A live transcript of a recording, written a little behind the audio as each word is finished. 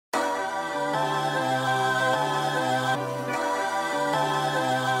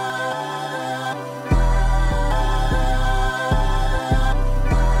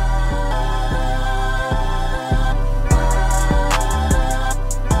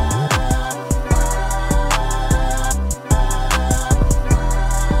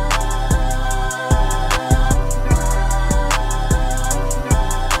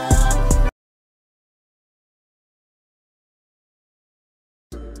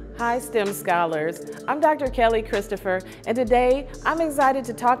Hi STEM scholars, I'm Dr. Kelly Christopher, and today I'm excited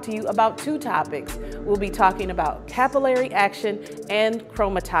to talk to you about two topics. We'll be talking about capillary action and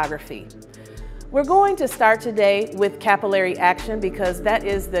chromatography. We're going to start today with capillary action because that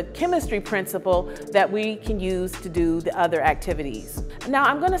is the chemistry principle that we can use to do the other activities. Now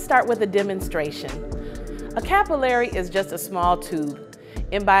I'm going to start with a demonstration. A capillary is just a small tube.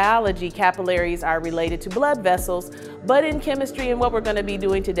 In biology, capillaries are related to blood vessels, but in chemistry and what we're going to be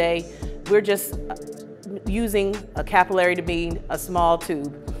doing today, we're just using a capillary to mean a small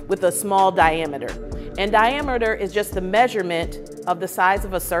tube with a small diameter. And diameter is just the measurement of the size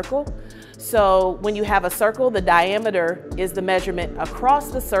of a circle. So when you have a circle, the diameter is the measurement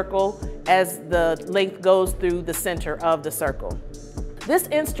across the circle as the length goes through the center of the circle. This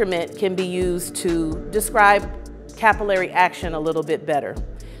instrument can be used to describe capillary action a little bit better.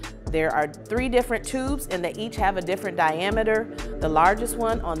 There are 3 different tubes and they each have a different diameter. The largest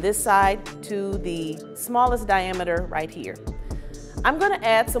one on this side to the smallest diameter right here. I'm going to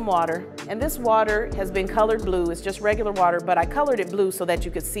add some water, and this water has been colored blue. It's just regular water, but I colored it blue so that you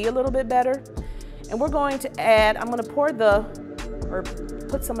could see a little bit better. And we're going to add, I'm going to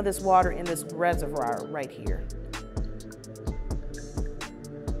put some of this water in this reservoir right here.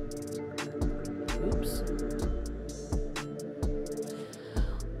 Oops.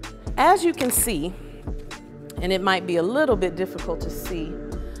 As you can see, and it might be a little bit difficult to see,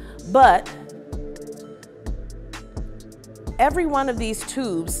 but every one of these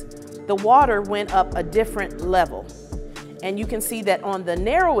tubes, the water went up a different level. And you can see that on the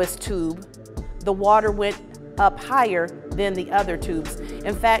narrowest tube, the water went up higher than the other tubes.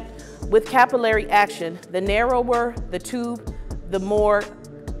 In fact, with capillary action, the narrower the tube, the more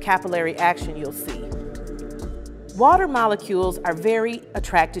capillary action you'll see. Water molecules are very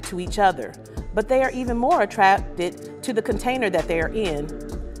attracted to each other, but they are even more attracted to the container that they are in.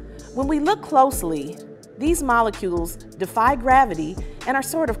 When we look closely, these molecules defy gravity and are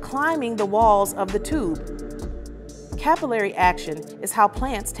sort of climbing the walls of the tube. Capillary action is how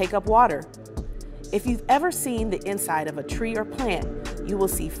plants take up water. If you've ever seen the inside of a tree or plant, you will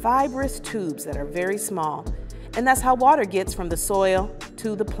see fibrous tubes that are very small, and that's how water gets from the soil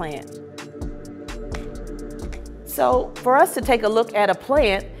to the plant. So for us to take a look at a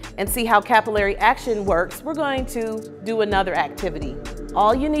plant and see how capillary action works, we're going to do another activity.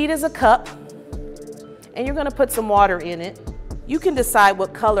 All you need is a cup, and you're going to put some water in it. You can decide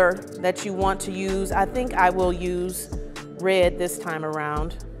what color that you want to use. I think I will use red this time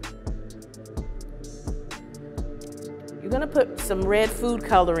around. You're going to put some red food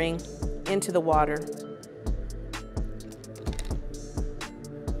coloring into the water.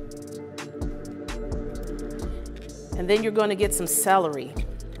 And then you're going to get some celery,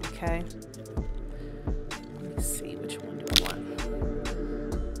 okay? Let me see, which one do I want?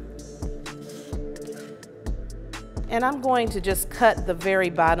 And I'm going to just cut the very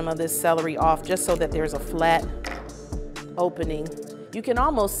bottom of this celery off just so that there's a flat opening. You can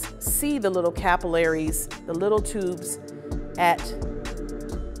almost see the little capillaries, the little tubes at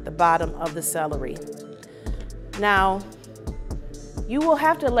the bottom of the celery. Now, you will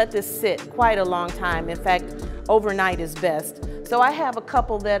have to let this sit quite a long time. In fact, overnight is best. So I have a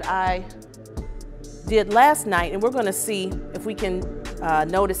couple that I did last night, and we're going to see if we can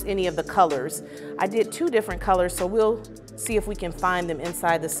notice any of the colors. I did 2 different colors, so we'll see if we can find them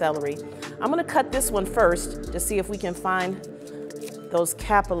inside the celery. I'm going to cut this one first to see if we can find those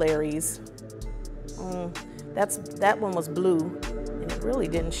capillaries. That one was blue, and it really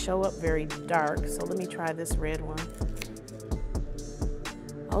didn't show up very dark, so let me try this red one.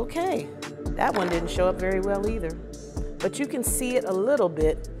 Okay, that one didn't show up very well either, but you can see it a little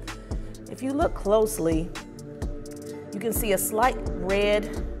bit. If you look closely, you can see a slight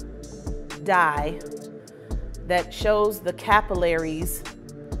red dye that shows the capillaries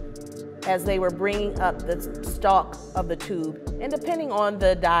as they were bringing up the stalk of the tube. And depending on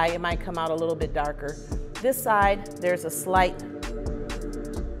the dye, it might come out a little bit darker. This side, there's a slight,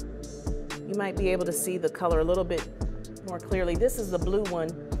 you might be able to see the color a little bit more clearly. This is the blue one.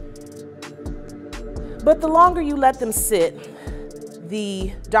 But the longer you let them sit,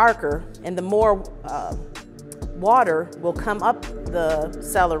 the darker and the more water will come up the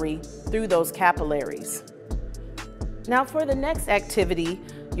celery through those capillaries. Now for the next activity,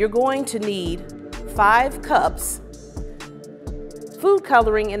 you're going to need 5 cups, food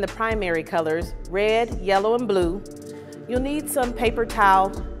coloring in the primary colors, red, yellow, and blue. You'll need some paper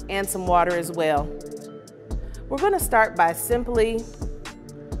towel and some water as well. We're going to start by simply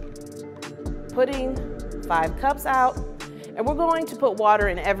putting 5 cups out, and we're going to put water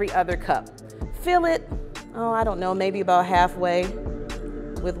in every other cup. Fill it, I don't know, maybe about halfway.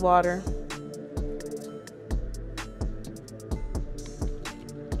 with water.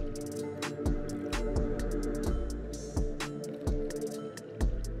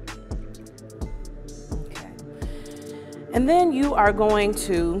 And then you are going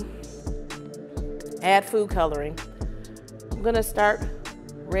to add food coloring. I'm going to start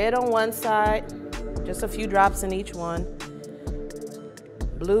red on one side, just a few drops in each one.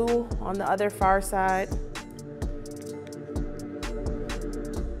 Blue on the other far side.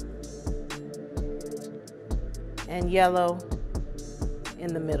 And yellow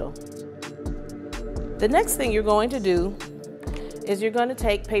in the middle. The next thing you're going to do is you're going to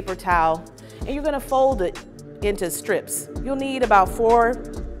take paper towel and you're going to fold it into strips. You'll need about 4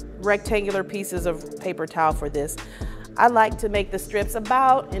 rectangular pieces of paper towel for this. I like to make the strips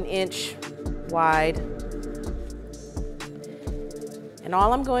about 1 inch wide. And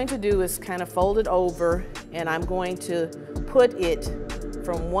all I'm going to do is kind of fold it over, and I'm going to put it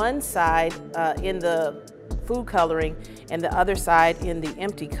from one side in the food coloring and the other side in the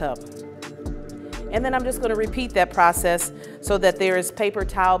empty cup. And then I'm just going to repeat that process so that there is paper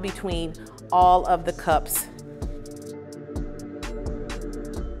towel between all of the cups.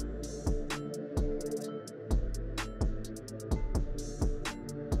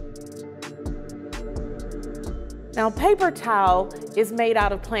 Now, paper towel is made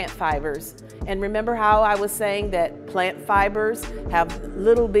out of plant fibers. And remember how I was saying that plant fibers have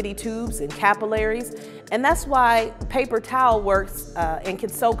little bitty tubes and capillaries? And that's why paper towel works and can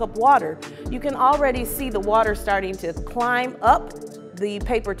soak up water. You can already see the water starting to climb up the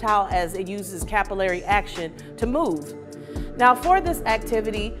paper towel as it uses capillary action to move. Now, for this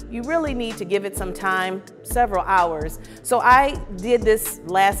activity, you really need to give it some time, several hours. So I did this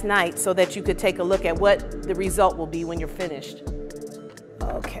last night so that you could take a look at what the result will be when you're finished.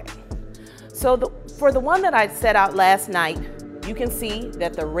 Okay. So for the one that I set out last night, you can see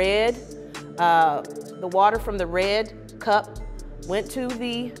that the red, the water from the red cup went to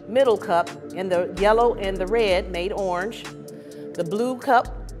the middle cup, and the yellow and the red made orange. The blue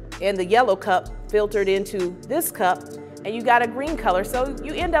cup and the yellow cup filtered into this cup, and you got a green color. So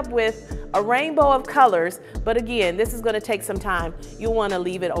you end up with a rainbow of colors, but again, this is going to take some time. You'll want to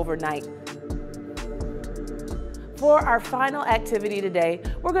leave it overnight. For our final activity today,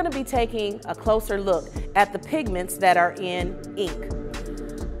 we're going to be taking a closer look at the pigments that are in ink.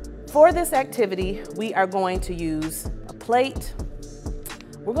 For this activity, we are going to use a plate.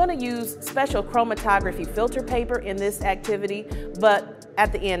 We're going to use special chromatography filter paper in this activity, but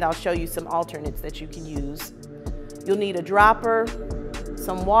at the end I'll show you some alternates that you can use. You'll need a dropper,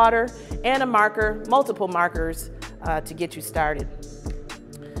 some water, and a marker, multiple markers to get you started.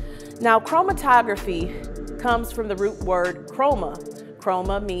 Now, chromatography comes from the root word chroma.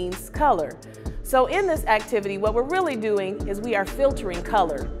 Chroma means color. So in this activity, what we're really doing is we are filtering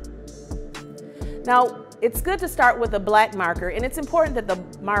color. Now, it's good to start with a black marker, and it's important that the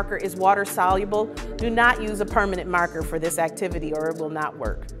marker is water soluble. Do not use a permanent marker for this activity or it will not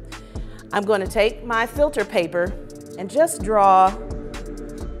work. I'm going to take my filter paper and just draw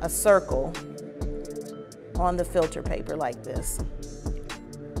a circle on the filter paper like this.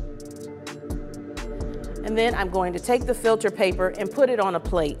 And then I'm going to take the filter paper and put it on a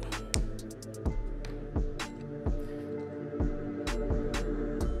plate.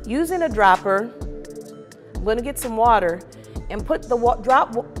 Using a dropper, I'm going to get some water and put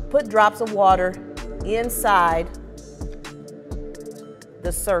drops of water inside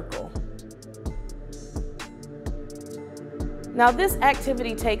the circle. Now, this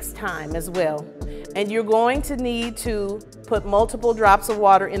activity takes time as well, and you're going to need to put multiple drops of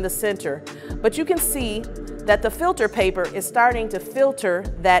water in the center. But you can see that the filter paper is starting to filter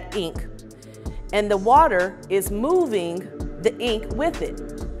that ink, and the water is moving the ink with it.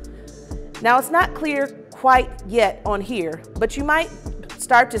 Now, it's not clear quite yet on here, but you might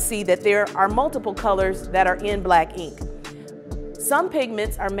start to see that there are multiple colors that are in black ink. Some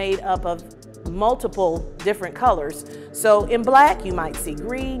pigments are made up of multiple different colors. So in black, you might see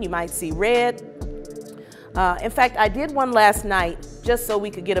green, you might see red. In fact, I did one last night just so we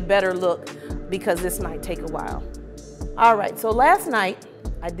could get a better look, because this might take a while. All right, so last night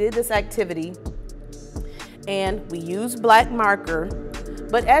I did this activity and we used black marker,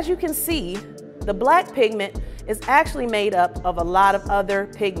 but as you can see, the black pigment is actually made up of a lot of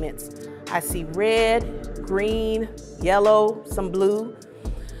other pigments. I see red, green, yellow, some blue.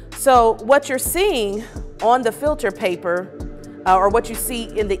 So what you're seeing on the filter paper, or what you see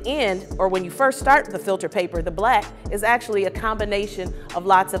in the end, or when you first start the filter paper, the black, is actually a combination of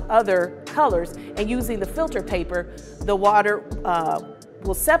lots of other colors. And using the filter paper, the water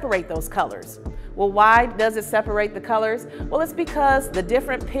will separate those colors. Well, why does it separate the colors? Well, it's because the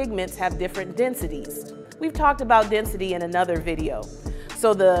different pigments have different densities. We've talked about density in another video.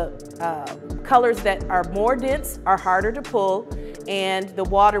 So the colors that are more dense are harder to pull, and the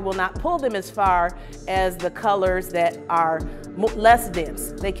water will not pull them as far as the colors that are less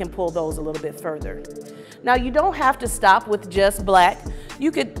dense. They can pull those a little bit further. Now, you don't have to stop with just black.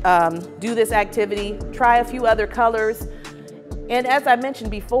 You could do this activity, try a few other colors, and as I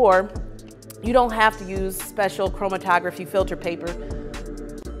mentioned before, you don't have to use special chromatography filter paper.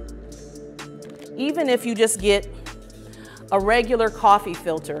 Even if you just get a regular coffee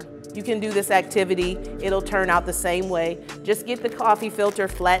filter, you can do this activity. It'll turn out the same way. Just get the coffee filter,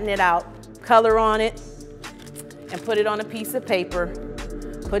 flatten it out, color on it, and put it on a piece of paper.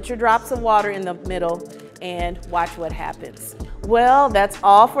 Put your drops of water in the middle and watch what happens. Well, that's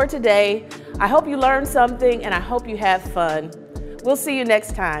all for today. I hope you learned something and I hope you have fun. We'll see you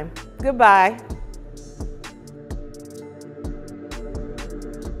next time. Goodbye.